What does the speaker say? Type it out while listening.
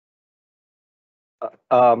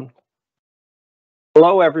Hello,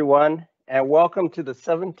 everyone, and welcome to the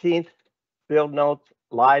 17th Field Notes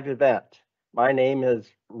live event. My name is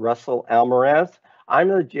Russ Almaraz. I'm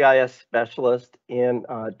the GIS specialist in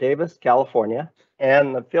Davis, California,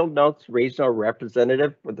 and the Field Notes regional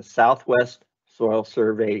representative for the Southwest Soil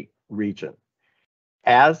Survey region.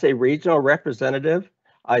 As a regional representative,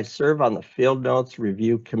 I serve on the Field Notes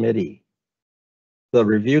Review Committee. The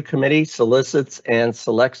review committee solicits and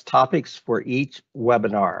selects topics for each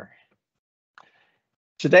webinar.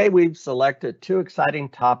 Today, we've selected two exciting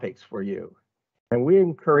topics for you, and we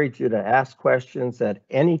encourage you to ask questions at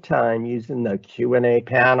any time using the Q&A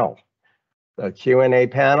panel. The Q&A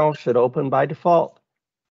panel should open by default.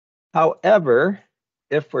 However,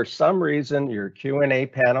 if for some reason your Q&A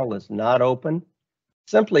panel is not open,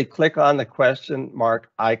 simply click on the question mark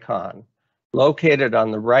icon located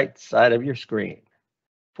on the right side of your screen.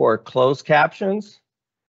 For closed captions,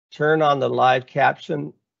 turn on the live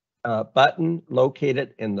caption button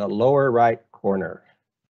located in the lower right corner.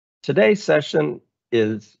 Today's session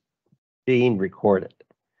is being recorded.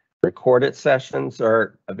 Recorded sessions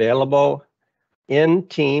are available in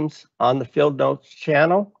Teams on the Field Notes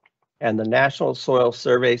channel and the National Soil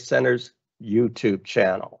Survey Center's YouTube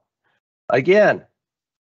channel. Again,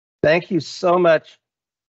 thank you so much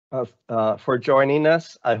for joining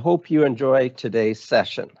us. I hope you enjoy today's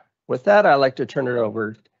session. With that, I'd like to turn it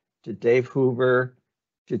over to Dave Hoover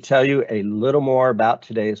to tell you a little more about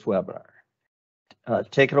today's webinar.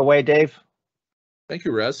 Take it away, Dave. Thank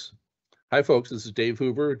you, Russ. Hi, folks. This is Dave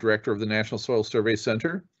Hoover, Director of the National Soil Survey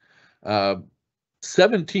Center.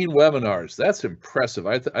 17 webinars. That's impressive.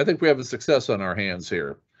 I think we have a success on our hands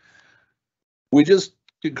here. We just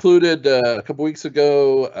concluded a couple weeks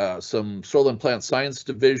ago some Soil and Plant Science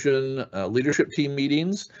Division leadership team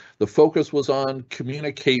meetings. The focus was on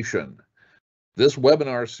communication. This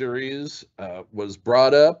webinar series was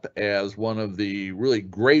brought up as one of the really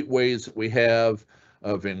great ways that we have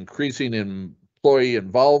of increasing employee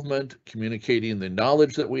involvement, communicating the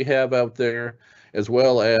knowledge that we have out there, as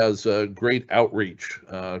well as great outreach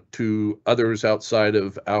to others outside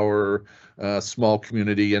of our small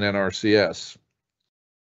community in NRCS.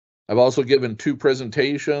 I've also given 2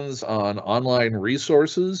 presentations on online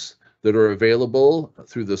resources that are available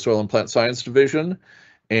through the Soil and Plant Science Division.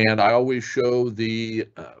 And I always show the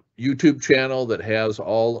YouTube channel that has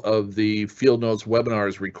all of the Field Notes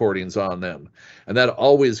webinars recordings on them. And that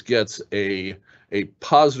always gets a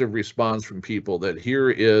positive response from people that here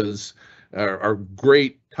is our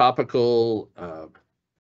great topical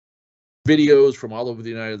videos from all over the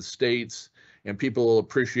United States. And people will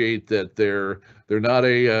appreciate that they're not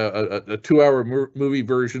a 2-hour movie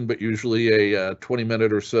version, but usually a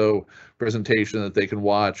 20-minute or so presentation that they can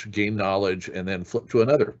watch, gain knowledge, and then flip to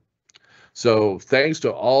another. So thanks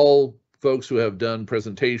to all folks who have done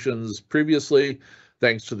presentations previously.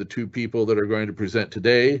 Thanks to the 2 people that are going to present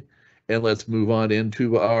today. And let's move on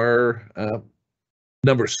into our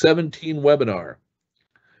number 17 webinar.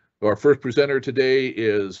 Our first presenter today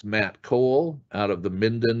is Matt Cole out of the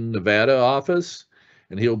Minden, Nevada office,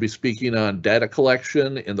 and he'll be speaking on data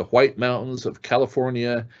collection in the White Mountains of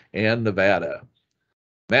California and Nevada.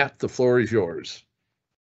 Matt, the floor is yours.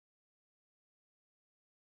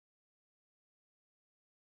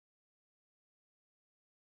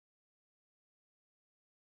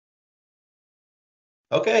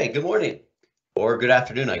 Okay, good morning, or good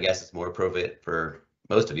afternoon, I guess it's more appropriate for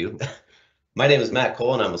most of you. My name is Matt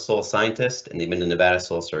Cole, and I'm a soil scientist in the Minden, Nevada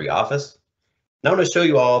Soil Survey office. Now I want to show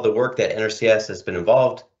you all the work that NRCS has been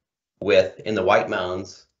involved with in the White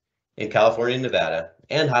Mountains in California and Nevada,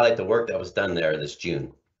 and highlight the work that was done there this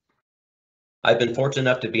June. I've been fortunate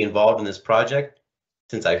enough to be involved in this project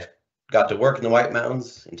since I got to work in the White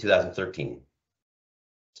Mountains in 2013.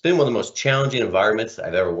 It's been one of the most challenging environments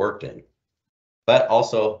I've ever worked in, but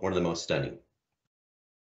also one of the most stunning.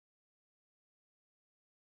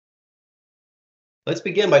 Let's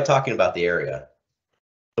begin by talking about the area.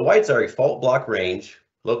 The Whites are a fault block range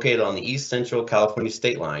located on the east central California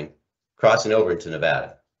state line, crossing over into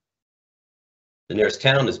Nevada. The nearest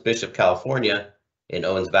town is Bishop, California, in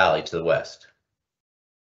Owens Valley to the west.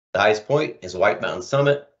 The highest point is White Mountain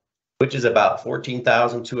Summit, which is about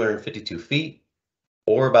 14,252 feet,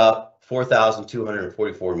 or about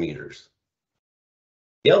 4,244 meters.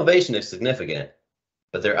 The elevation is significant,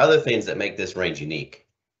 but there are other things that make this range unique.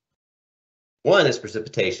 One is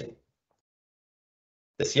precipitation.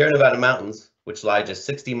 The Sierra Nevada mountains, which lie just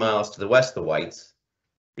 60 miles to the west of the Whites,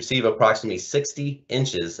 receive approximately 60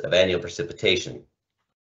 inches of annual precipitation.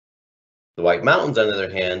 The White Mountains, on the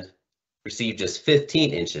other hand, receive just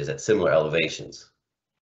 15 inches at similar elevations.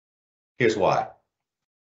 Here's why.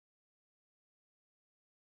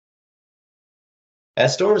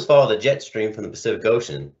 As storms follow the jet stream from the Pacific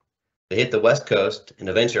Ocean, they hit the west coast and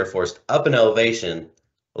eventually are forced up in elevation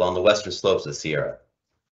along the western slopes of the Sierra.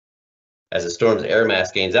 As the storm's air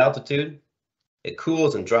mass gains altitude, it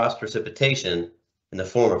cools and drops precipitation in the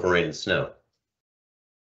form of rain and snow.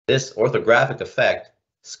 This orthographic effect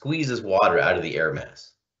squeezes water out of the air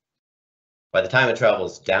mass. By the time it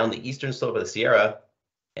travels down the eastern slope of the Sierra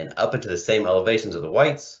and up into the same elevations of the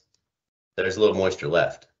Whites, there's little moisture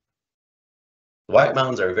left. The White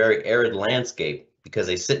Mountains are a very arid landscape because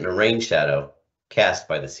they sit in a rain shadow cast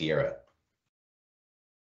by the Sierra.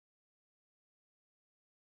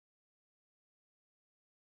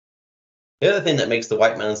 The other thing that makes the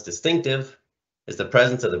White Mountains distinctive is the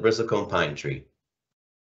presence of the bristlecone pine tree.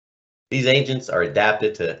 These agents are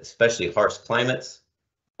adapted to especially harsh climates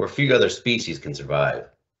where few other species can survive.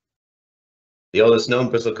 The oldest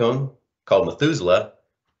known bristlecone, called Methuselah,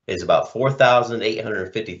 is about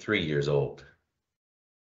 4,853 years old.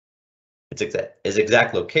 Its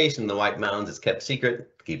exact location in the White Mountains is kept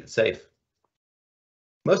secret to keep it safe.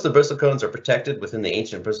 Most of the bristlecones are protected within the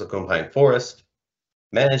ancient bristlecone pine forest,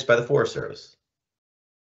 managed by the Forest Service.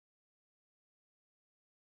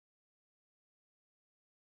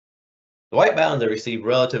 The White Mountains have received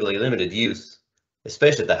relatively limited use,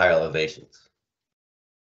 especially at the higher elevations.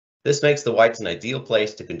 This makes the Whites an ideal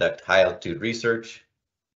place to conduct high-altitude research,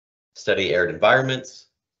 study arid environments,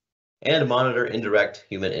 and monitor indirect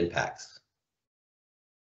human impacts.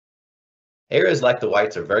 Areas like the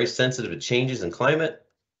Whites are very sensitive to changes in climate,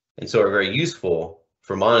 and so are very useful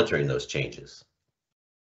for monitoring those changes.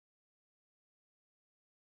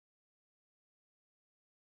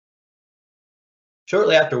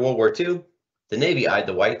 Shortly after World War II, the Navy eyed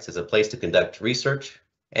the Whites as a place to conduct research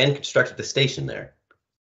and constructed a station there.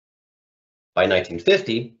 By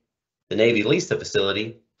 1950, the Navy leased the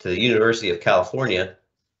facility to the University of California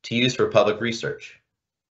to use for public research.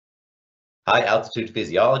 High altitude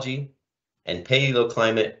physiology and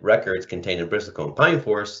paleoclimate records contained in bristlecone pine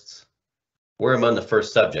forests were among the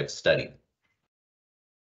first subjects studied.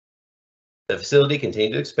 The facility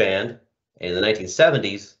continued to expand, and in the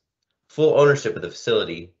 1970s, full ownership of the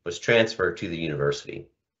facility was transferred to the university.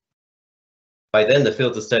 By then, the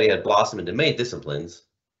fields of study had blossomed into many disciplines,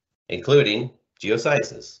 including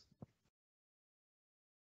geosciences.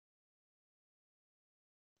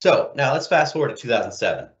 So now let's fast forward to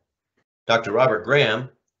 2007. Dr. Robert Graham,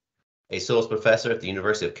 a soils professor at the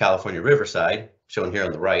University of California, Riverside, shown here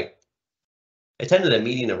on the right, attended a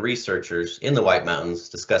meeting of researchers in the White Mountains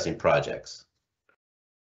discussing projects.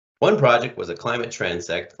 One project was a climate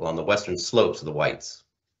transect along the western slopes of the Whites.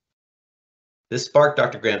 This sparked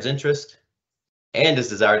Dr. Graham's interest and his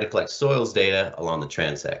desire to collect soils data along the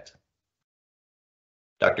transect.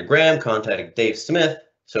 Dr. Graham contacted Dave Smith,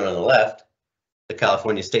 shown on the left, the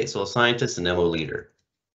California State Soil Scientist and MO leader.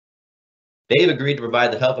 Dave agreed to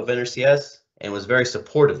provide the help of NRCS and was very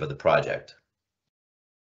supportive of the project.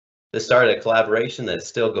 This started a collaboration that is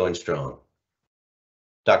still going strong.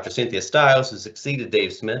 Dr. Cynthia Stiles, who succeeded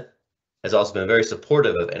Dave Smith, has also been very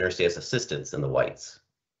supportive of NRCS assistance in the Whites.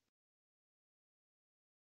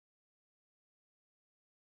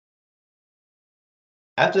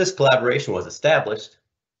 After this collaboration was established,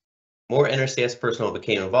 more NRCS personnel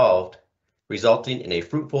became involved, resulting in a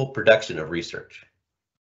fruitful production of research.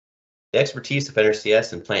 The expertise of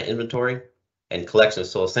NRCS in plant inventory and collection of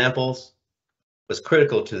soil samples was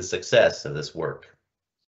critical to the success of this work.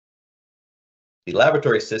 The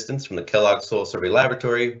laboratory assistance from the Kellogg Soil Survey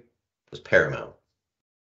Laboratory was paramount.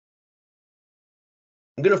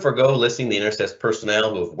 I'm going to forego listing the NRCS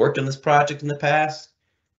personnel who have worked on this project in the past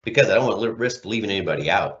because I don't want to risk leaving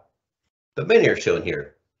anybody out, but many are shown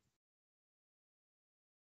here.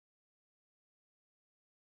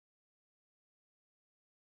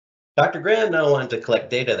 Dr. Graham now wanted to collect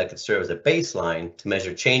data that could serve as a baseline to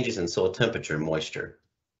measure changes in soil temperature and moisture.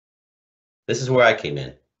 This is where I came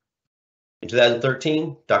in. In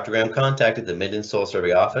 2013, Dr. Graham contacted the Minden Soil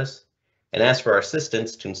Survey office and asked for our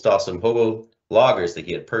assistance to install some hobo loggers that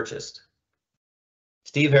he had purchased.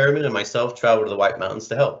 Steve Harriman and myself traveled to the White Mountains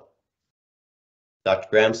to help. Dr.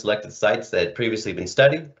 Graham selected sites that had previously been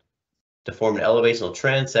studied to form an elevational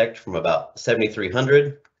transect from about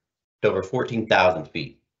 7,300 to over 14,000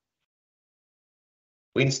 feet.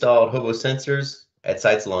 We installed hobo sensors at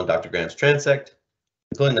sites along Dr. Graham's transect,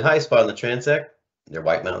 including the high spot on the transect near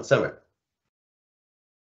White Mountain Summit.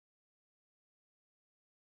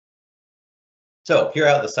 So here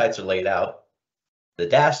how the sites are laid out. The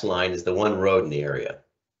dashed line is the one road in the area.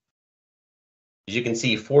 As you can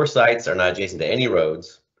see, 4 sites are not adjacent to any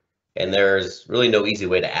roads, and there's really no easy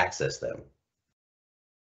way to access them.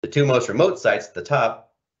 The 2 most remote sites at the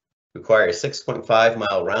top require a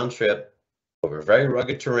 6.5-mile round trip over very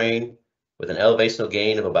rugged terrain with an elevational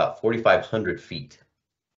gain of about 4,500 feet.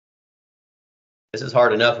 This is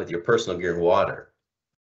hard enough with your personal gear and water.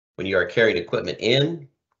 When you are carrying equipment in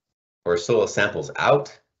or soil samples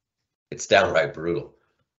out, it's downright brutal.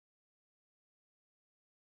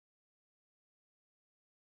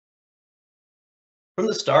 From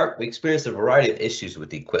the start, we experienced a variety of issues with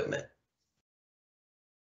the equipment.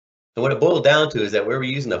 And what it boiled down to is that we were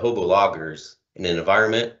using the hobo loggers in an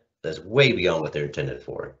environment that's way beyond what they're intended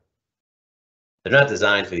for. They're not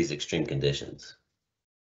designed for these extreme conditions.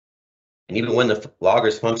 And even when the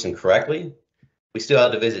loggers function correctly, we still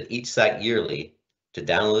have to visit each site yearly to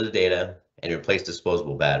download the data and replace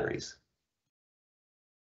disposable batteries.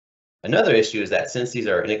 Another issue is that since these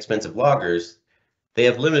are inexpensive loggers, they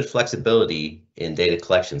have limited flexibility in data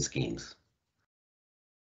collection schemes.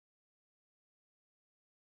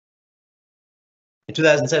 In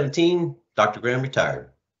 2017, Dr. Graham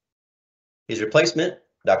retired. His replacement,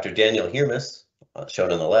 Dr. Daniel Hirmus,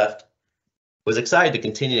 shown on the left, was excited to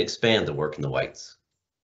continue to expand the work in the whites.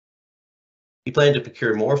 He planned to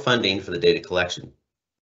procure more funding for the data collection.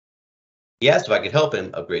 He asked if I could help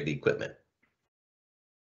him upgrade the equipment.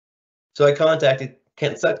 So I contacted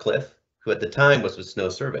Kent Sutcliffe, who at the time was with Snow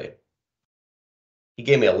Survey. He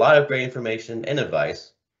gave me a lot of great information and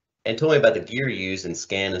advice and told me about the gear used in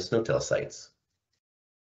scan and snowtail sites.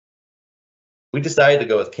 We decided to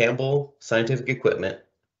go with Campbell scientific equipment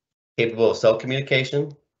capable of cell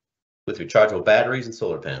communication with rechargeable batteries and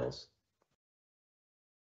solar panels.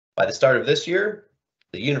 By the start of this year,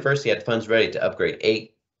 the university had funds ready to upgrade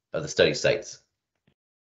 8 of the study sites.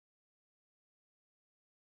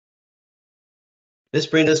 This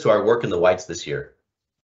brings us to our work in the whites this year.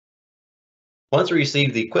 Once we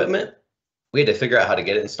received the equipment, we had to figure out how to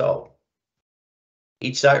get it installed.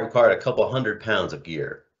 Each site required a couple 100 pounds of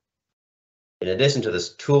gear. In addition to the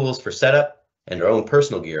tools for setup and our own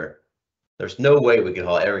personal gear, there's no way we could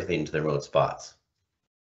haul everything to the remote spots.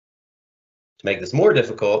 To make this more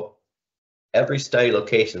difficult, every study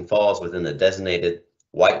location falls within the designated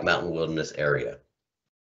White Mountain Wilderness area.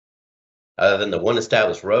 Other than the one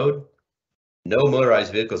established road, no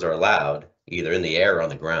motorized vehicles are allowed, either in the air or on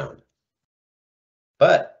the ground.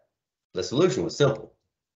 But the solution was simple.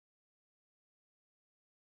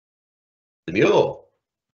 The mule.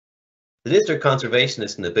 The district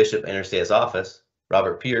conservationist in the Bishop NRCS office,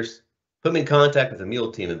 Robert Pierce, put me in contact with the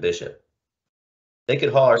mule team in Bishop. They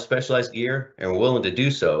could haul our specialized gear and were willing to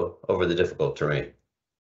do so over the difficult terrain.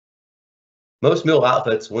 Most mule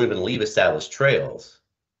outfits won't even leave established trails,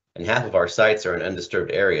 and half of our sites are in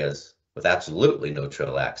undisturbed areas with absolutely no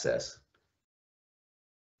trail access.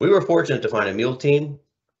 We were fortunate to find a mule team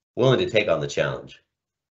willing to take on the challenge.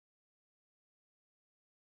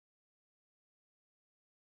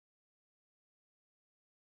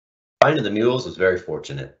 Finding the mules was very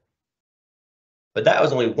fortunate, but that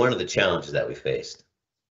was only one of the challenges that we faced.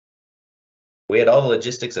 We had all the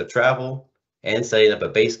logistics of travel and setting up a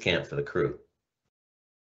base camp for the crew.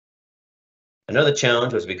 Another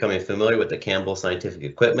challenge was becoming familiar with the Campbell scientific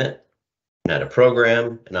equipment and how to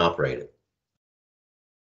program and operate it.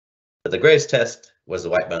 But the greatest test was the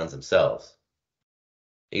White Mountains themselves.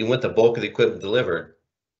 Even with the bulk of the equipment delivered,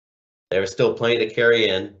 there was still plenty to carry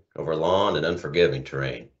in over long and unforgiving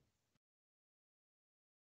terrain.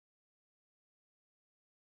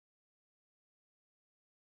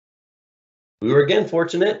 We were again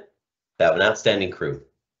fortunate to have an outstanding crew.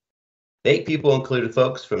 The 8 people included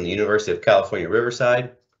folks from the University of California,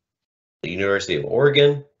 Riverside, the University of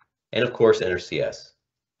Oregon, and of course NRCS.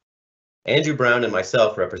 Andrew Brown and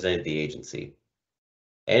myself represented the agency.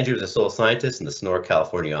 Andrew is a soil scientist in the Sonora,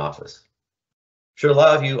 California office. I'm sure a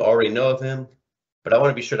lot of you already know of him, but I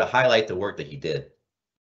want to be sure to highlight the work that he did.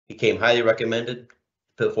 He came highly recommended,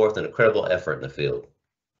 put forth an incredible effort in the field.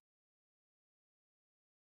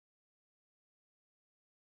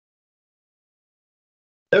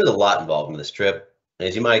 There was a lot involved in this trip, and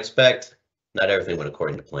as you might expect, not everything went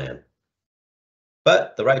according to plan.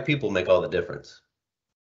 But the right people make all the difference.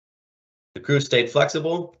 The crew stayed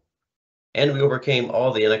flexible, and we overcame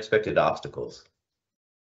all the unexpected obstacles.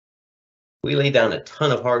 We laid down a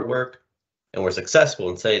ton of hard work and were successful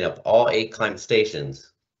in setting up all 8 climate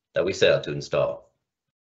stations that we set out to install.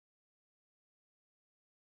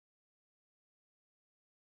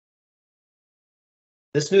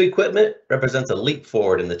 This new equipment represents a leap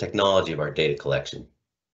forward in the technology of our data collection.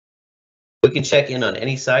 We can check in on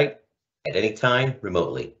any site at any time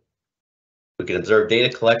remotely. We can observe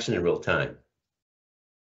data collection in real time.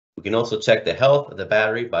 We can also check the health of the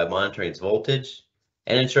battery by monitoring its voltage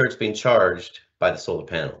and ensure it's being charged by the solar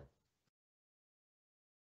panel.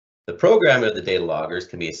 The programming of the data loggers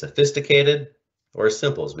can be as sophisticated or as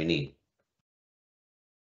simple as we need.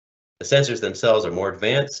 The sensors themselves are more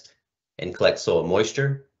advanced and collect soil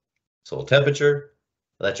moisture, soil temperature,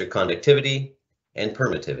 electric conductivity, and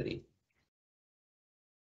permittivity.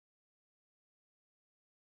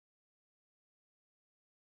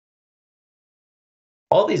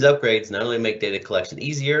 All these upgrades not only make data collection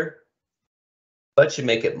easier, but should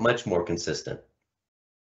make it much more consistent.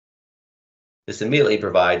 This immediately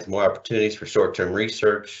provides more opportunities for short-term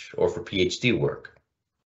research or for PhD work.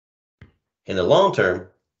 In the long term,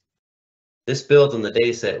 this builds on the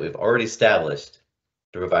data set we've already established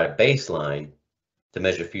to provide a baseline to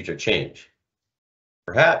measure future change,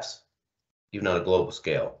 perhaps even on a global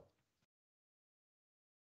scale.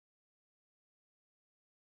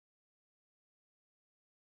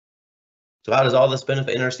 So how does all this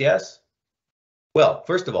benefit NRCS? Well,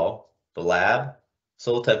 first of all, the lab,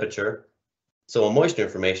 soil temperature, soil moisture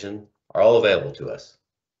information are all available to us.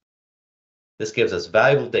 This gives us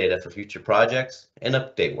valuable data for future projects and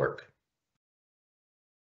update work.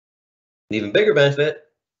 An even bigger benefit is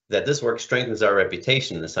that this work strengthens our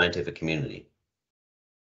reputation in the scientific community.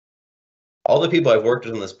 All the people I've worked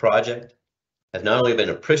with on this project have not only been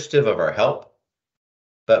appreciative of our help,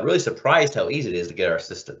 but really surprised how easy it is to get our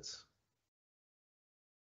assistance.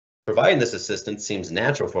 Providing this assistance seems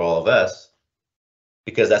natural for all of us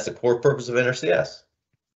because that's the core purpose of NRCS.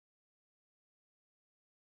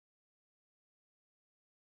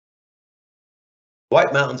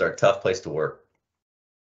 White Mountains are a tough place to work,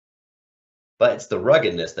 but it's the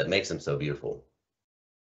ruggedness that makes them so beautiful.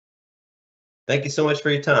 Thank you so much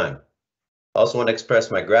for your time. I also want to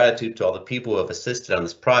express my gratitude to all the people who have assisted on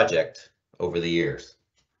this project over the years.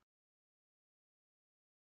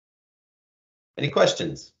 Any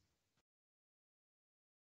questions?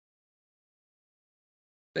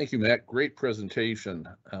 Thank you, Matt. Great presentation.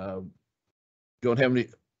 Don't have any.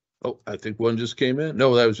 Oh, I think one just came in.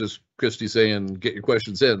 No, that was just Christy saying, get your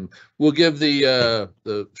questions in. We'll give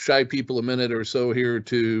the shy people a minute or so here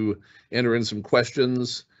to enter in some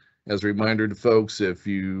questions. As a reminder to folks, if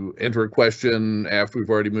you enter a question after we've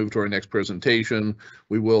already moved to our next presentation,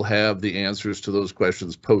 we will have the answers to those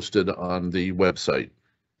questions posted on the website.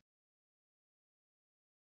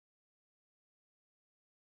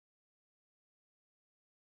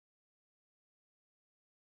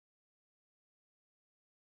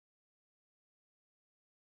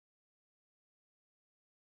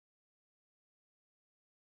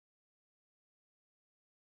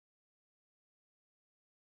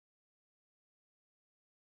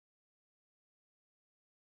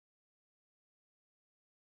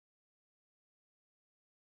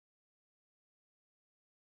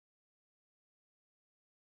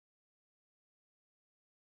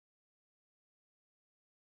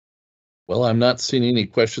 Well, I'm not seeing any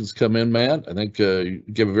questions come in, Matt. I think you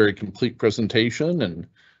give a very complete presentation, and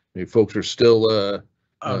maybe folks are still.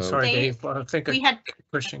 Sorry, Dave, Dave. I think we a had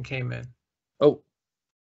question came in. Oh.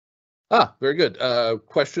 Very good.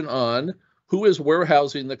 Question on who is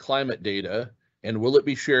warehousing the climate data, and will it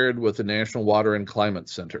be shared with the National Water and Climate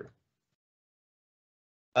Center?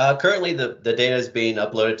 Currently, the data is being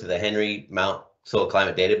uploaded to the Henry Mount Soil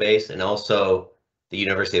Climate Database, and also the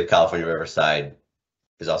University of California, Riverside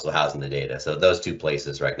is also housing the data. So those two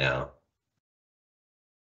places right now.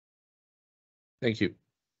 Thank you.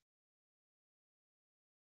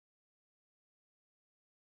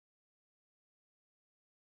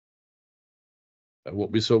 I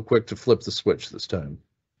won't be so quick to flip the switch this time.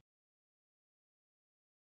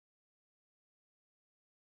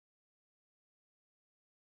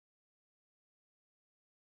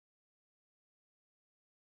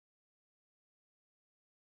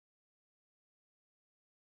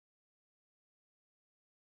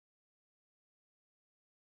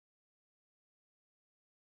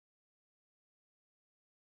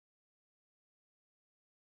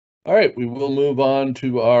 All right, we will move on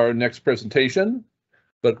to our next presentation.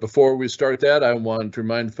 But before we start that, I want to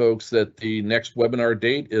remind folks that the next webinar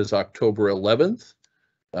date is October 11th.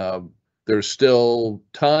 There's still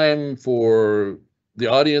time for the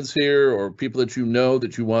audience here or people that you know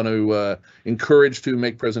that you want to encourage to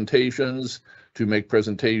make presentations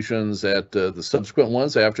at the subsequent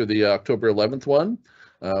ones after the October 11th one.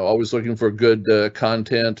 Always looking for good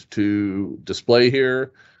content to display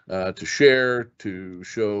here. To share, to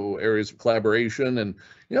show areas of collaboration, and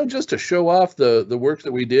just to show off the work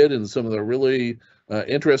that we did in some of the really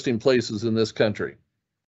interesting places in this country.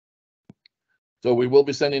 So we will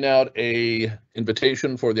be sending out a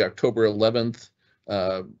invitation for the October 11th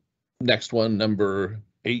next one, number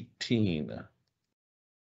 18.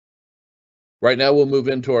 Right now we'll move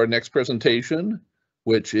into our next presentation.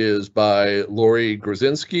 which is by Lori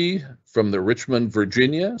Gorczynski from the Richmond,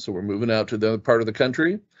 Virginia. So we're moving out to the other part of the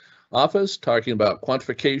country office, talking about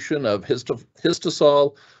quantification of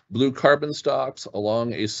histosol blue carbon stocks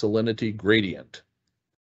along a salinity gradient.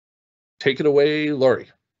 Take it away, Lori.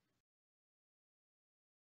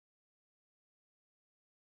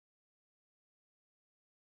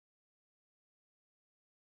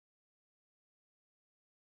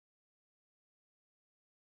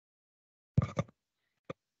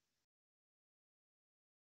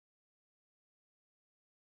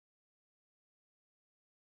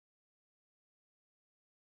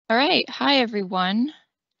 All right, hi everyone.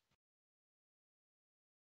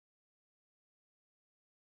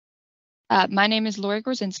 My name is Lori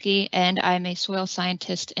Gorczynski, and I'm a soil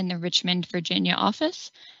scientist in the Richmond, Virginia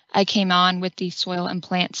office. I came on with the Soil and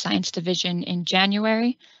Plant Science Division in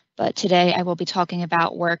January, but today I will be talking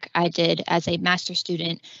about work I did as a master's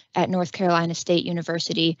student at North Carolina State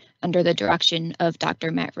University under the direction of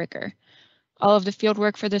Dr. Matt Ricker. All of the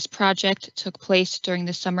fieldwork for this project took place during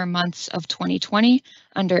the summer months of 2020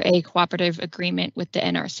 under a cooperative agreement with the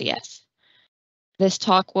NRCS. This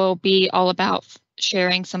talk will be all about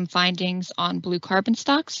sharing some findings on blue carbon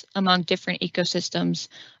stocks among different ecosystems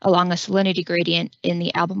along a salinity gradient in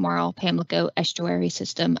the Albemarle-Pamlico estuary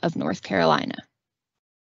system of North Carolina.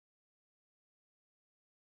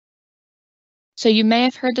 So you may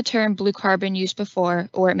have heard the term blue carbon used before,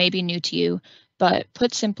 or it may be new to you, but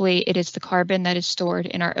put simply, it is the carbon that is stored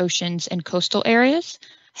in our oceans and coastal areas,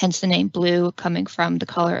 hence the name blue coming from the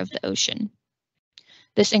color of the ocean.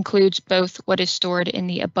 This includes both what is stored in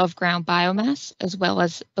the above ground biomass as well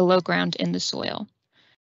as below ground in the soil.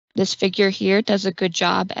 This figure here does a good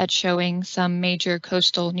job at showing some major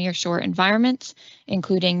coastal nearshore environments,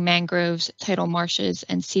 including mangroves, tidal marshes,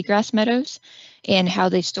 and seagrass meadows, and how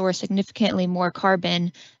they store significantly more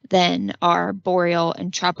carbon than our boreal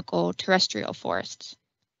and tropical terrestrial forests.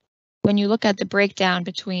 When you look at the breakdown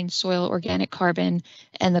between soil organic carbon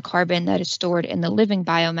and the carbon that is stored in the living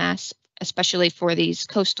biomass, especially for these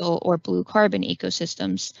coastal or blue carbon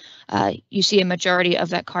ecosystems, you see a majority of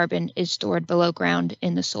that carbon is stored below ground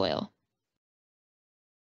in the soil.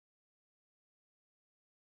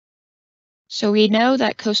 So we know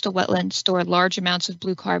that coastal wetlands store large amounts of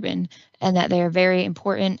blue carbon and that they are very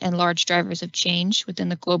important and large drivers of change within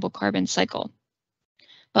the global carbon cycle.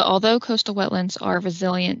 But although coastal wetlands are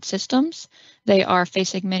resilient systems, they are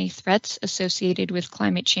facing many threats associated with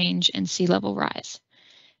climate change and sea level rise.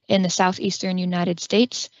 In the southeastern United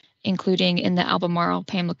States, including in the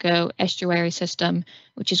Albemarle-Pamlico estuary system,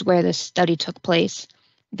 which is where this study took place,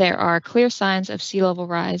 there are clear signs of sea level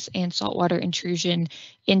rise and saltwater intrusion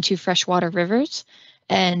into freshwater rivers,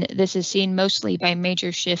 and this is seen mostly by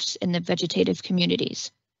major shifts in the vegetative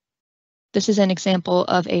communities. This is an example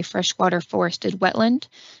of a freshwater forested wetland.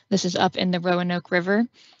 This is up in the Roanoke River.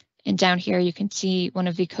 And down here you can see one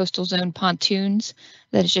of the coastal zone pontoons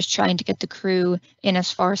that is just trying to get the crew in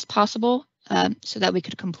as far as possible so that we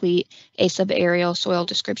could complete a subaerial soil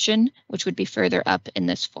description, which would be further up in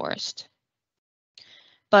this forest.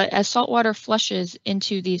 But as saltwater flushes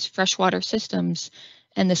into these freshwater systems,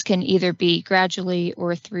 and this can either be gradually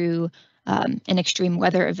or through an extreme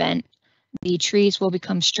weather event, the trees will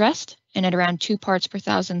become stressed, and at around 2 parts per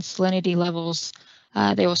thousand salinity levels,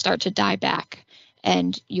 they will start to die back.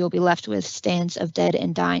 And you'll be left with stands of dead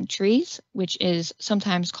and dying trees, which is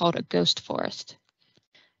sometimes called a ghost forest.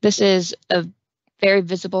 This is a very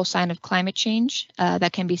visible sign of climate change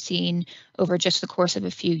that can be seen over just the course of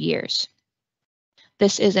a few years.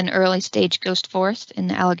 This is an early stage ghost forest in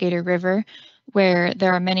the Alligator River, where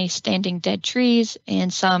there are many standing dead trees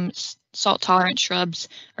and some salt-tolerant shrubs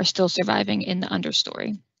are still surviving in the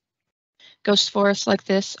understory. Ghost forests like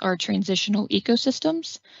this are transitional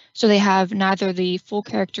ecosystems, so they have neither the full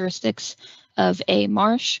characteristics of a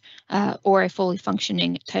marsh or a fully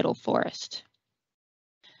functioning tidal forest.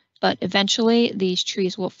 But eventually these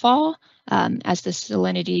trees will fall as the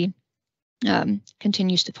salinity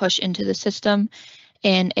continues to push into the system,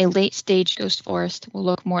 and a late stage ghost forest will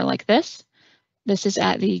look more like this. This is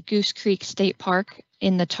at the Goose Creek State Park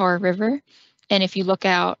in the Tar River. And if you look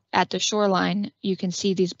out at the shoreline, you can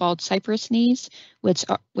see these bald cypress knees,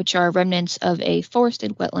 which are remnants of a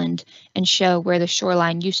forested wetland and show where the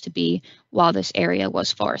shoreline used to be while this area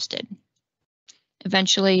was forested.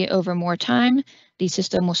 Eventually, over more time, the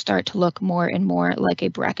system will start to look more and more like a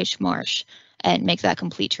brackish marsh and make that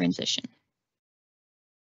complete transition.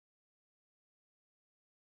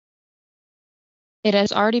 It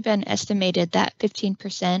has already been estimated that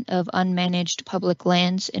 15% of unmanaged public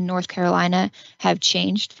lands in North Carolina have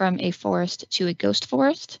changed from a forest to a ghost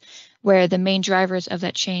forest, where the main drivers of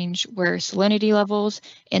that change were salinity levels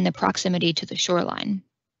and the proximity to the shoreline.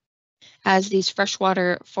 As these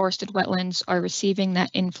freshwater forested wetlands are receiving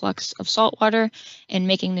that influx of saltwater and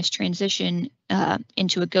making this transition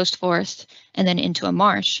into a ghost forest and then into a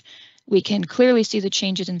marsh, we can clearly see the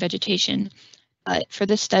changes in vegetation. But for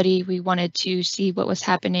this study, we wanted to see what was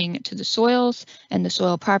happening to the soils and the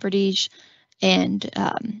soil properties and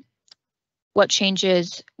what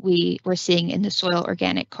changes we were seeing in the soil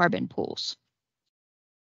organic carbon pools.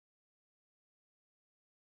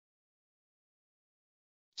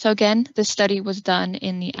 So again, this study was done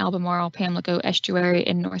in the Albemarle-Pamlico estuary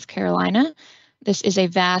in North Carolina. This is a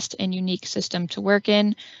vast and unique system to work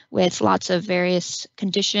in with lots of various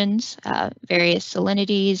conditions, various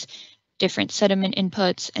salinities, different sediment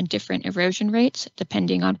inputs, and different erosion rates,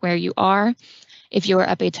 depending on where you are. If you're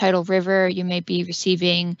up a tidal river, you may be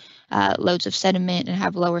receiving loads of sediment and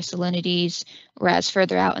have lower salinities, whereas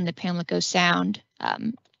further out in the Pamlico Sound,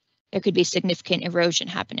 there could be significant erosion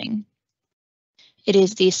happening. It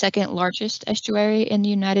is the second largest estuary in the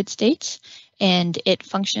United States, and it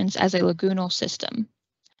functions as a lagoonal system.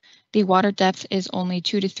 The water depth is only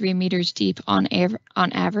 2 to 3 meters deep on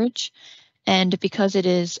average, and because it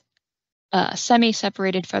is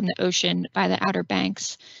semi-separated from the ocean by the Outer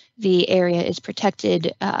Banks, the area is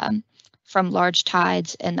protected from large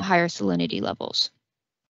tides and the higher salinity levels.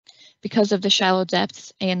 Because of the shallow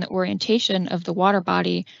depths and the orientation of the water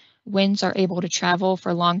body, winds are able to travel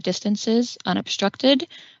for long distances unobstructed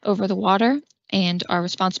over the water and are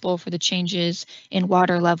responsible for the changes in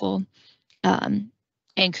water level and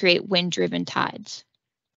create wind-driven tides.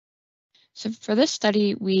 So for this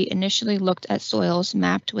study, we initially looked at soils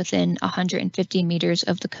mapped within 150 meters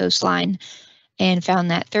of the coastline and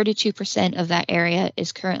found that 32% of that area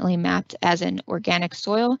is currently mapped as an organic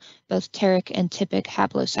soil, both teric and typic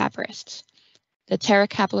haplosaparists. The teric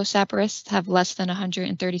haplosaparists have less than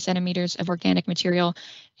 130 centimeters of organic material,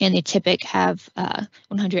 and the typic have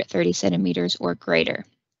 130 centimeters or greater.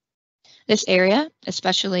 This area,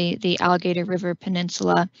 especially the Alligator River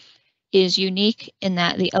Peninsula, is unique in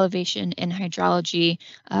that the elevation and hydrology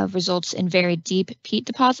results in very deep peat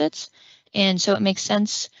deposits, and so it makes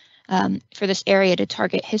sense for this area to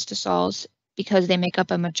target histosols because they make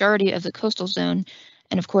up a majority of the coastal zone.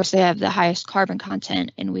 And of course, they have the highest carbon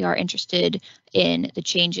content, and we are interested in the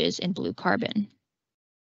changes in blue carbon.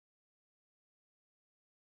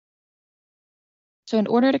 So in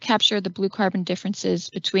order to capture the blue carbon differences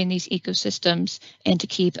between these ecosystems and to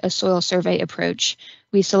keep a soil survey approach,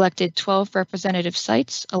 we selected 12 representative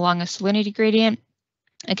sites along a salinity gradient,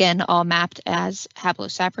 again, all mapped as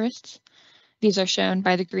haplosaparists. These are shown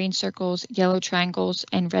by the green circles, yellow triangles,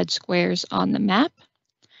 and red squares on the map.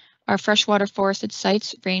 Our freshwater forested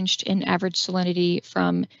sites ranged in average salinity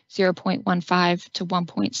from 0.15 to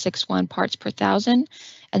 1.61 parts per thousand,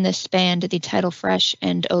 and this spanned the tidal fresh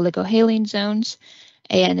and oligohaline zones,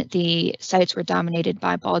 and the sites were dominated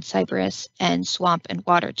by bald cypress and swamp and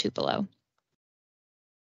water tupelo.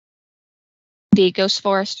 The ghost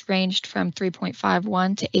forest ranged from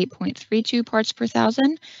 3.51 to 8.32 parts per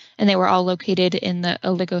thousand, and they were all located in the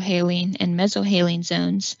oligohaline and mesohaline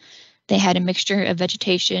zones. They had a mixture of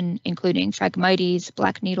vegetation, including Phragmites,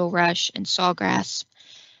 black needle rush, and sawgrass,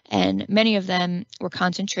 and many of them were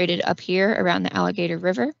concentrated up here around the Alligator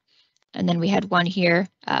River, and then we had one here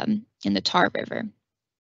in the Tar River.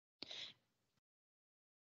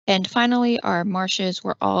 And finally, our marshes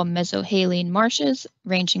were all mesohaline marshes,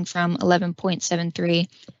 ranging from 11.73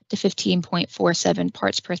 to 15.47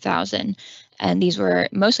 parts per thousand, and these were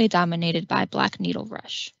mostly dominated by black needle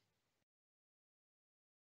rush.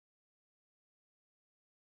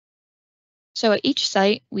 So at each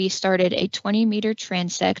site, we started a 20-meter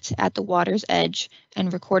transect at the water's edge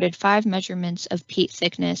and recorded 5 measurements of peat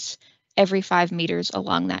thickness every 5 meters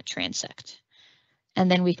along that transect.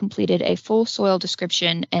 And then we completed a full soil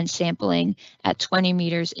description and sampling at 20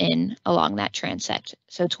 meters in along that transect,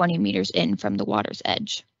 so 20 meters in from the water's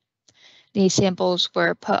edge. These samples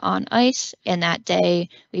were put on ice, and that day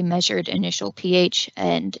we measured initial pH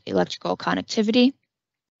and electrical conductivity.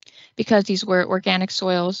 Because these were organic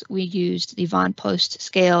soils, we used the Von Post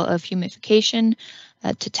scale of humidification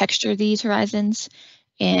to texture these horizons,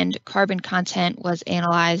 and carbon content was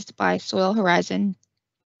analyzed by soil horizon,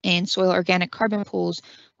 and soil organic carbon pools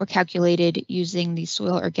were calculated using the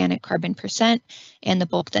soil organic carbon percent and the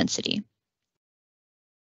bulk density.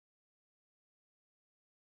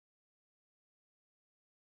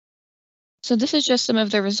 So this is just some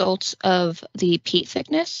of the results of the peat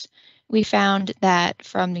thickness. we found that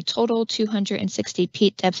from the total 260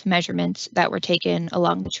 peat depth measurements that were taken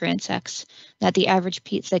along the transects, that the average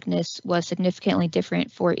peat thickness was significantly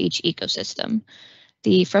different for each ecosystem.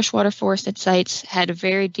 The freshwater forested sites had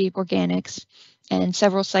very deep organics, and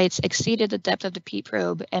several sites exceeded the depth of the peat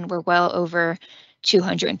probe and were well over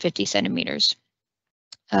 250 centimeters.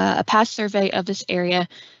 A past survey of this area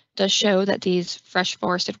does show that these fresh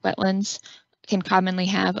forested wetlands can commonly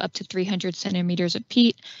have up to 300 centimeters of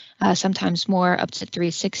peat, sometimes more, up to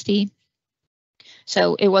 360.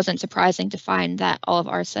 So it wasn't surprising to find that all of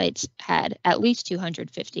our sites had at least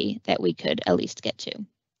 250 that we could at least get to.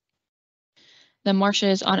 The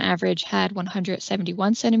marshes on average had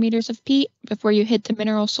 171 centimeters of peat before you hit the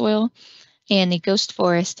mineral soil, and the ghost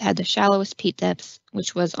forest had the shallowest peat depth,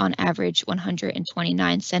 which was on average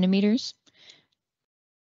 129 centimeters.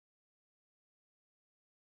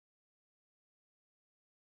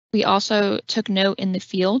 We also took note in the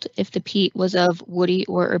field if the peat was of woody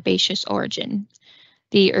or herbaceous origin.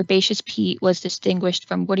 The herbaceous peat was distinguished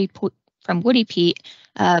from woody peat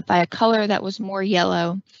by a color that was more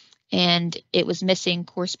yellow, and it was missing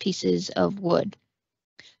coarse pieces of wood.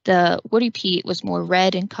 The woody peat was more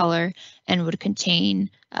red in color and would contain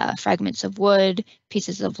fragments of wood,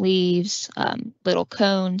 pieces of leaves, little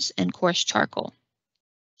cones, and coarse charcoal.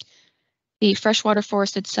 The freshwater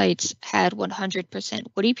forested sites had 100%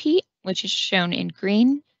 woody peat, which is shown in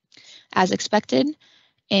green, as expected,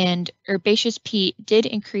 and herbaceous peat did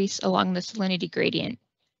increase along the salinity gradient,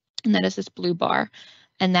 and that is this blue bar,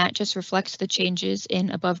 and that just reflects the changes in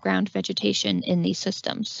above ground vegetation in these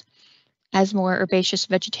systems. As more herbaceous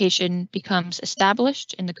vegetation becomes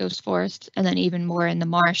established in the ghost forest and then even more in the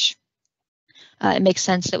marsh, it makes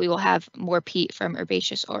sense that we will have more peat from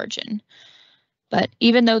herbaceous origin. But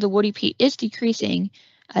even though the woody peat is decreasing,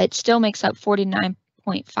 it still makes up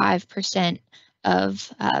 49.5%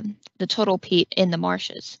 of the total peat in the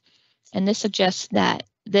marshes. And this suggests that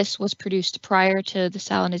this was produced prior to the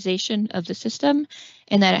salinization of the system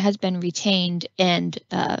and that it has been retained and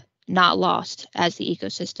not lost as the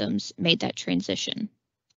ecosystems made that transition.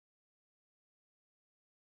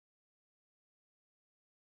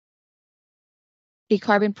 The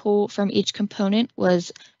carbon pool from each component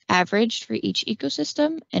was averaged for each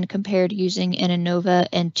ecosystem and compared using an ANOVA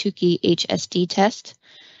and Tukey HSD test.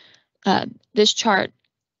 This chart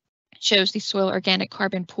shows the soil organic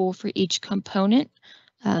carbon pool for each component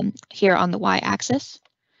here on the y-axis.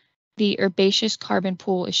 The herbaceous carbon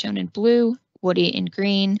pool is shown in blue, woody in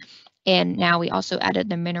green, and now we also added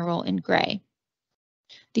the mineral in gray.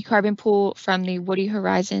 The carbon pool from the woody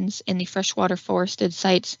horizons in the freshwater forested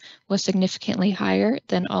sites was significantly higher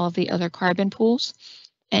than all of the other carbon pools.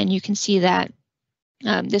 And you can see that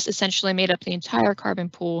this essentially made up the entire carbon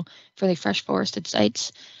pool for the fresh forested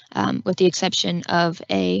sites, with the exception of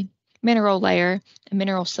a mineral layer, a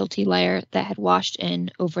mineral silty layer that had washed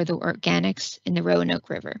in over the organics in the Roanoke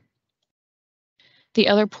River. The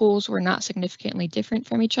other pools were not significantly different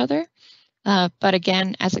from each other, but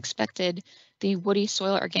again, as expected, the woody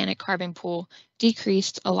soil organic carbon pool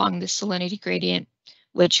decreased along the salinity gradient,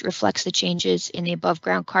 which reflects the changes in the above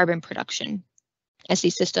ground carbon production as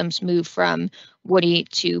these systems move from woody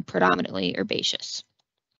to predominantly herbaceous.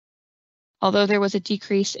 Although there was a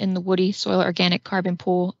decrease in the woody soil organic carbon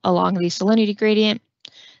pool along the salinity gradient,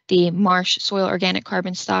 the marsh soil organic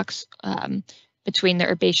carbon stocks between the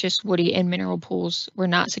herbaceous, woody, and mineral pools were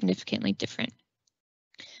not significantly different.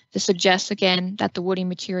 This suggests again that the woody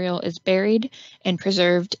material is buried and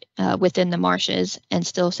preserved within the marshes and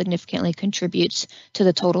still significantly contributes to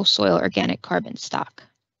the total soil organic carbon stock.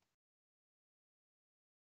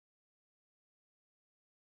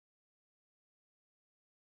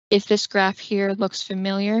 If this graph here looks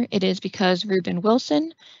familiar, it is because Reuben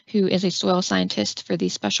Wilson, who is a soil scientist for the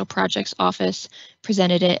Special Projects Office,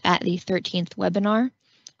 presented it at the 13th webinar.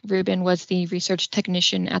 Reuben was the research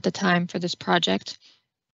technician at the time for this project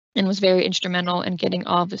and was very instrumental in getting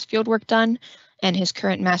all of this field work done, and his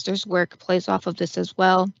current master's work plays off of this as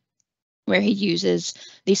well, where he uses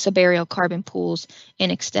the subaerial carbon pools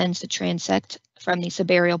and extends the transect from the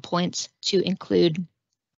subaerial points to include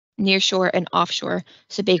nearshore and offshore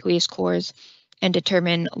subaqueous cores and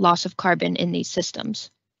determine loss of carbon in these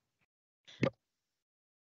systems.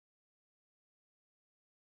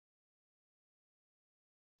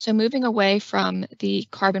 So moving away from the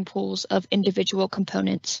carbon pools of individual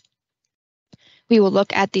components, we will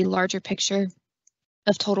look at the larger picture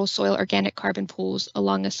of total soil organic carbon pools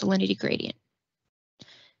along a salinity gradient.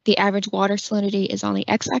 The average water salinity is on the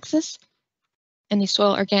x-axis, and the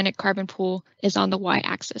soil organic carbon pool is on the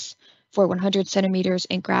y-axis for 100 centimeters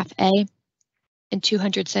in graph A and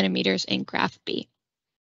 200 centimeters in graph B.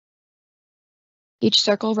 Each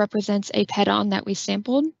circle represents a head-on that we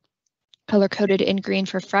sampled, color-coded in green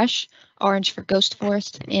for fresh, orange for ghost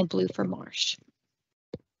forest, and blue for marsh.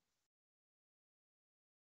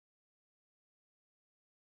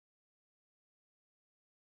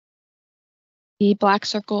 The black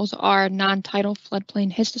circles are non-tidal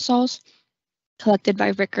floodplain histosols collected by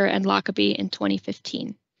Ricker and Lockaby in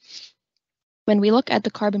 2015. When we look at the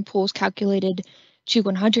carbon pools calculated to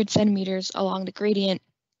 100 centimeters along the gradient,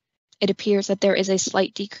 it appears that there is a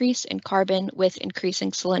slight decrease in carbon with increasing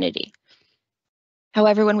salinity.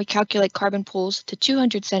 However, when we calculate carbon pools to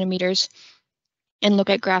 200 centimeters and look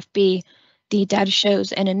at graph B, the data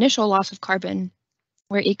shows an initial loss of carbon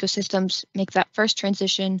where ecosystems make that first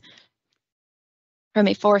transition from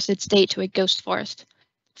a forested state to a ghost forest,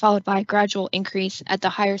 followed by a gradual increase at the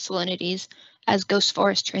higher salinities as ghost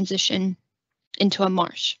forests transition into a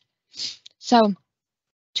marsh. So,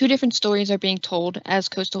 two different stories are being told as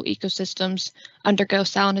coastal ecosystems undergo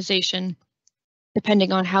salinization,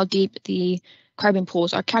 depending on how deep the carbon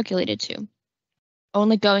pools are calculated to.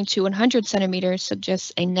 Only going to 100 centimeters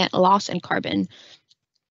suggests a net loss in carbon,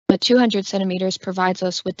 but 200 centimeters provides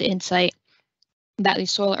us with the insight that the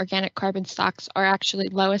soil organic carbon stocks are actually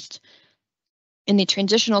lowest in the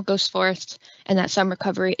transitional ghost forests and that some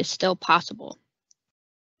recovery is still possible.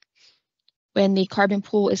 When the carbon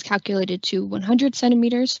pool is calculated to 100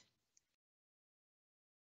 centimeters,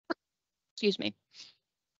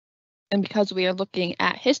 and because we are looking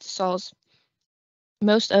at histosols,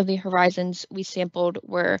 most of the horizons we sampled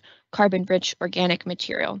were carbon-rich organic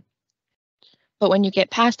material. But when you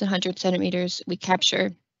get past 100 centimeters, we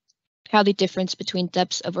capture how the difference between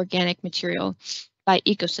depths of organic material by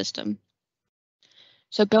ecosystem.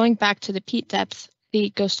 So going back to the peat depth, the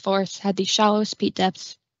ghost forests had the shallowest peat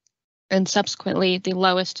depths and subsequently the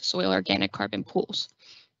lowest soil organic carbon pools.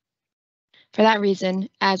 For that reason,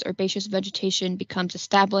 as herbaceous vegetation becomes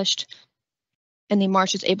established and the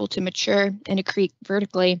marsh is able to mature and accrete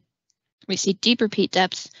vertically, we see deeper peat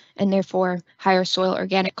depths and therefore higher soil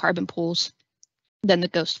organic carbon pools than the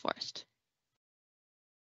ghost forest.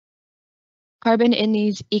 Carbon in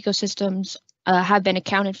these ecosystems have been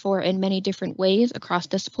accounted for in many different ways across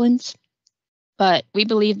disciplines, but we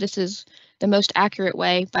believe this is the most accurate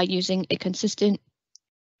way by using a consistent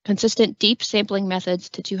deep sampling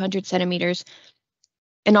methods to 200 centimeters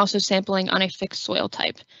and also sampling on a fixed soil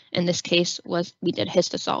type. In this case, we did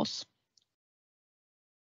histosols.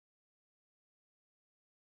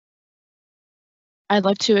 I'd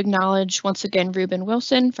like to acknowledge once again Ruben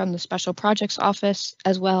Wilson from the Special Projects Office,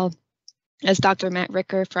 as well as Dr. Matt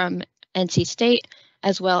Ricker from NC State,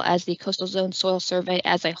 as well as the Coastal Zone Soil Survey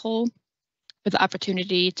as a whole, for the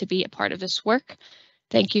opportunity to be a part of this work.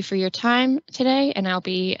 Thank you for your time today, and I'll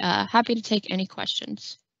be happy to take any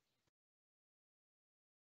questions.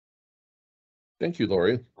 Thank you,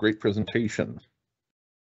 Lori. Great presentation.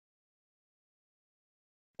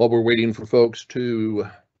 While we're waiting for folks to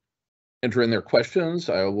enter in their questions,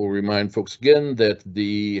 I will remind folks again that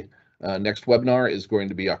the next webinar is going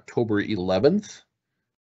to be October 11th.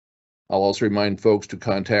 I'll also remind folks to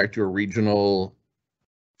contact your regional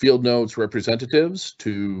field notes representatives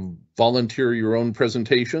to volunteer your own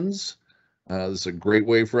presentations. This is a great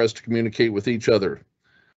way for us to communicate with each other.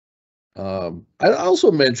 I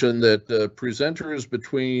also mentioned that presenters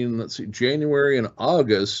between, let's see, January and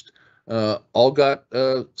August all got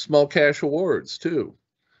small cash awards too.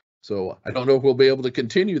 So I don't know if we'll be able to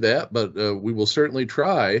continue that, but we will certainly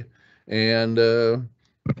try and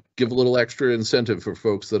give a little extra incentive for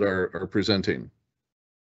folks that are presenting.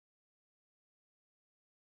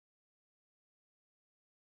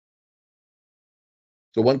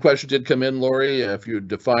 So one question did come in, Lori, if you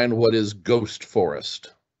define what is ghost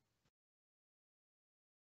forest.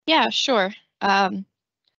 Yeah, sure. So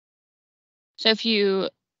if you,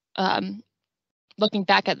 looking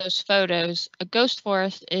back at those photos, a ghost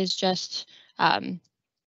forest is just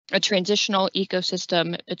a transitional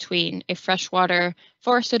ecosystem between a freshwater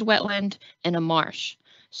forested wetland and a marsh.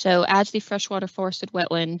 So as the freshwater forested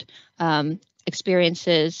wetland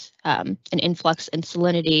experiences an influx in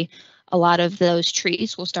salinity, a lot of those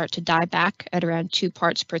trees will start to die back at around 2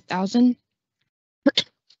 parts per thousand.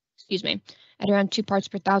 Excuse me, at around 2 parts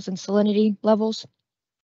per thousand salinity levels.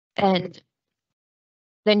 And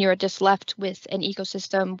then you're just left with an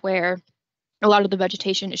ecosystem where a lot of the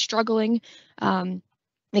vegetation is struggling.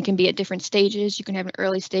 It can be at different stages. You can have an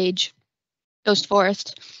early stage ghost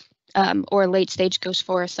forest or a late stage ghost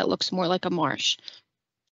forest that looks more like a marsh.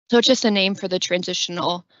 So it's just a name for the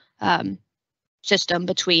transitional system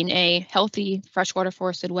between a healthy freshwater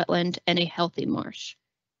forested wetland and a healthy marsh.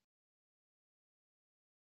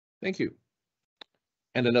 Thank you.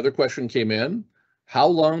 And another question came in. How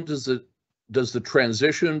long does the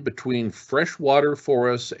transition between freshwater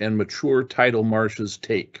forests and mature tidal marshes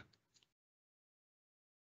take?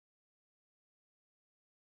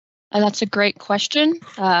 And that's a great question.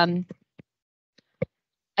 I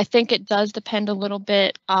think it does depend a little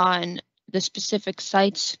bit on the specific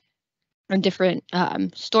sites and different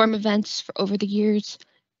storm events over the years.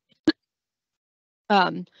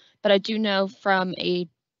 But I do know from a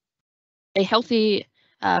healthy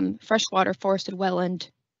freshwater forested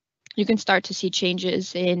wetland, you can start to see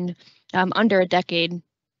changes in under a decade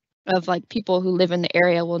of like people who live in the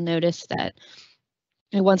area will notice that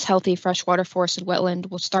a once healthy freshwater forested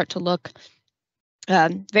wetland will start to look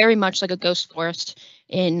very much like a ghost forest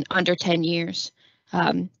in under 10 years.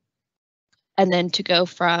 And then to go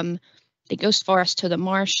from the ghost forest to the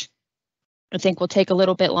marsh, I think will take a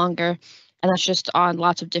little bit longer. And that's just on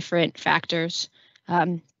lots of different factors.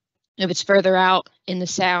 If it's further out in the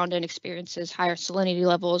sound and experiences higher salinity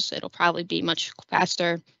levels, it'll probably be much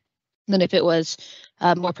faster than if it was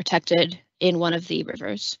more protected in one of the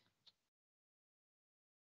rivers.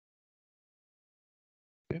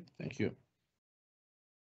 Okay, thank you.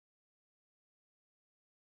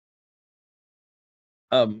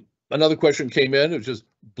 Another question came in. It was just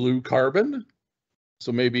blue carbon.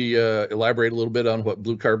 So maybe elaborate a little bit on what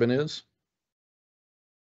blue carbon is.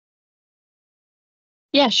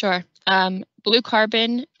 Yeah, sure. Blue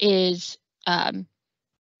carbon is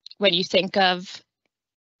when you think of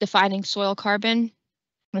defining soil carbon,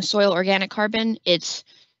 soil organic carbon, it's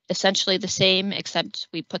essentially the same, except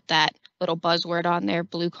we put that little buzzword on there,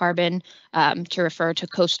 blue carbon, to refer to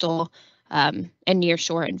coastal and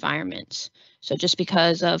nearshore environments. So just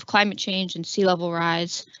because of climate change and sea level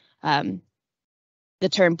rise, the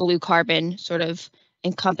term blue carbon sort of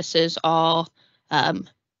encompasses all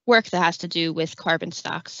work that has to do with carbon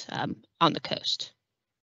stocks on the coast.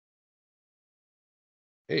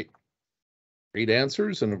 Hey, great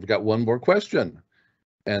answers. And we've got one more question.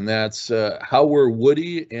 And that's how were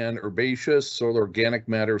woody and herbaceous soil organic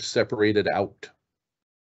matter separated out?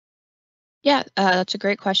 Yeah, that's a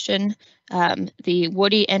great question. The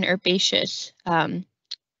woody and herbaceous,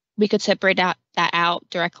 we could separate that out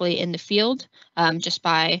directly in the field just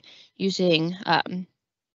by using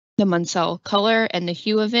the Munsell color and the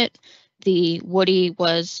hue of it. The woody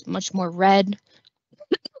was much more red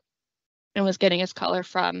and was getting its color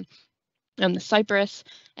from the cypress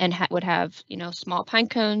and would have, small pine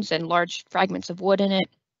cones and large fragments of wood in it.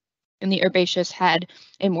 And the herbaceous had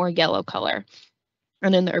a more yellow color.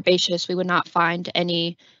 And in the herbaceous, we would not find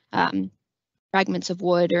any fragments of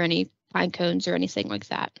wood or any pine cones or anything like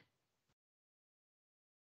that.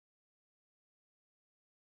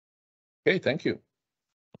 Okay, thank you.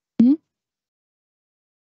 Mm-hmm.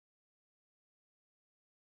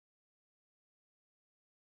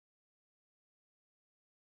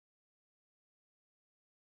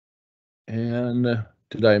 And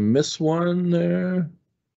did I miss one there?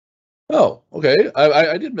 Oh, okay.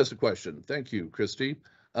 I did miss a question. Thank you, Christy.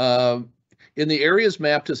 In the areas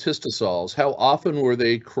mapped as histosols, how often were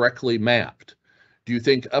they correctly mapped? Do you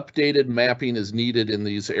think updated mapping is needed in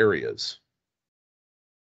these areas?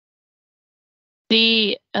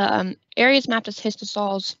 The areas mapped as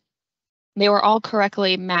histosols, they were all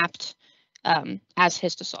correctly mapped as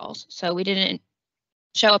histosols. So we didn't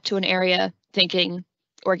show up to an area thinking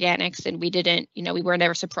organics, and we didn't, we were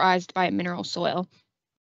never surprised by a mineral soil.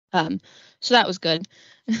 So that was good.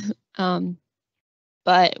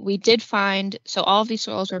 But we did find, so all of these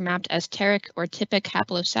soils were mapped as teric or typic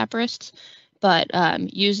haplosaparists, but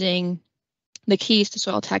using the keys to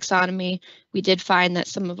soil taxonomy, we did find that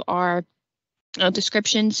some of our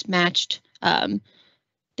descriptions matched.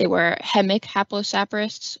 They were hemic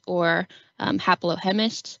haplosaparists or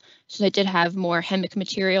haplohemists, so they did have more hemic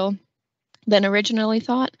material than originally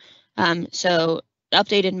thought. So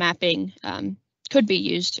updated mapping could be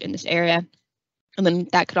used in this area. And then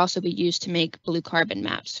that could also be used to make blue carbon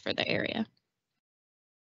maps for the area.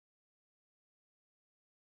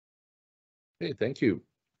 Okay, thank you.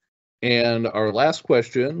 And our last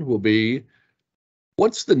question will be,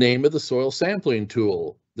 what's the name of the soil sampling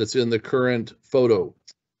tool that's in the current photo?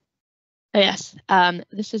 Yes,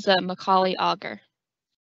 this is a Macaulay auger.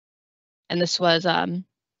 And this was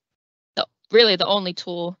really the only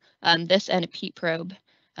tool, this and a peat probe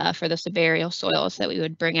for the subaerial soils that we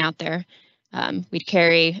would bring out there. We'd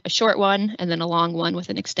carry a short one and then a long one with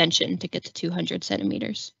an extension to get to 200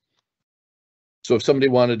 centimeters. So if somebody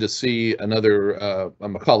wanted to see another a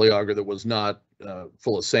Macaulay auger that was not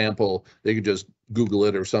full of sample, they could just Google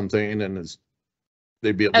it or something, and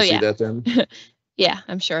they'd be able to see that then? Yeah,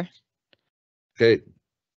 I'm sure. Okay.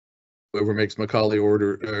 Whoever makes Macaulay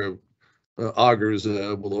augers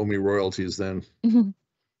will owe me royalties then.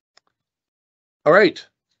 All right,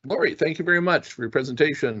 Lori, thank you very much for your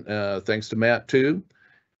presentation. Thanks to Matt too.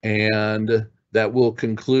 And that will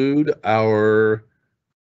conclude our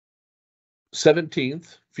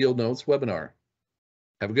 17th Field Notes webinar.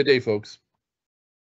 Have a good day, folks.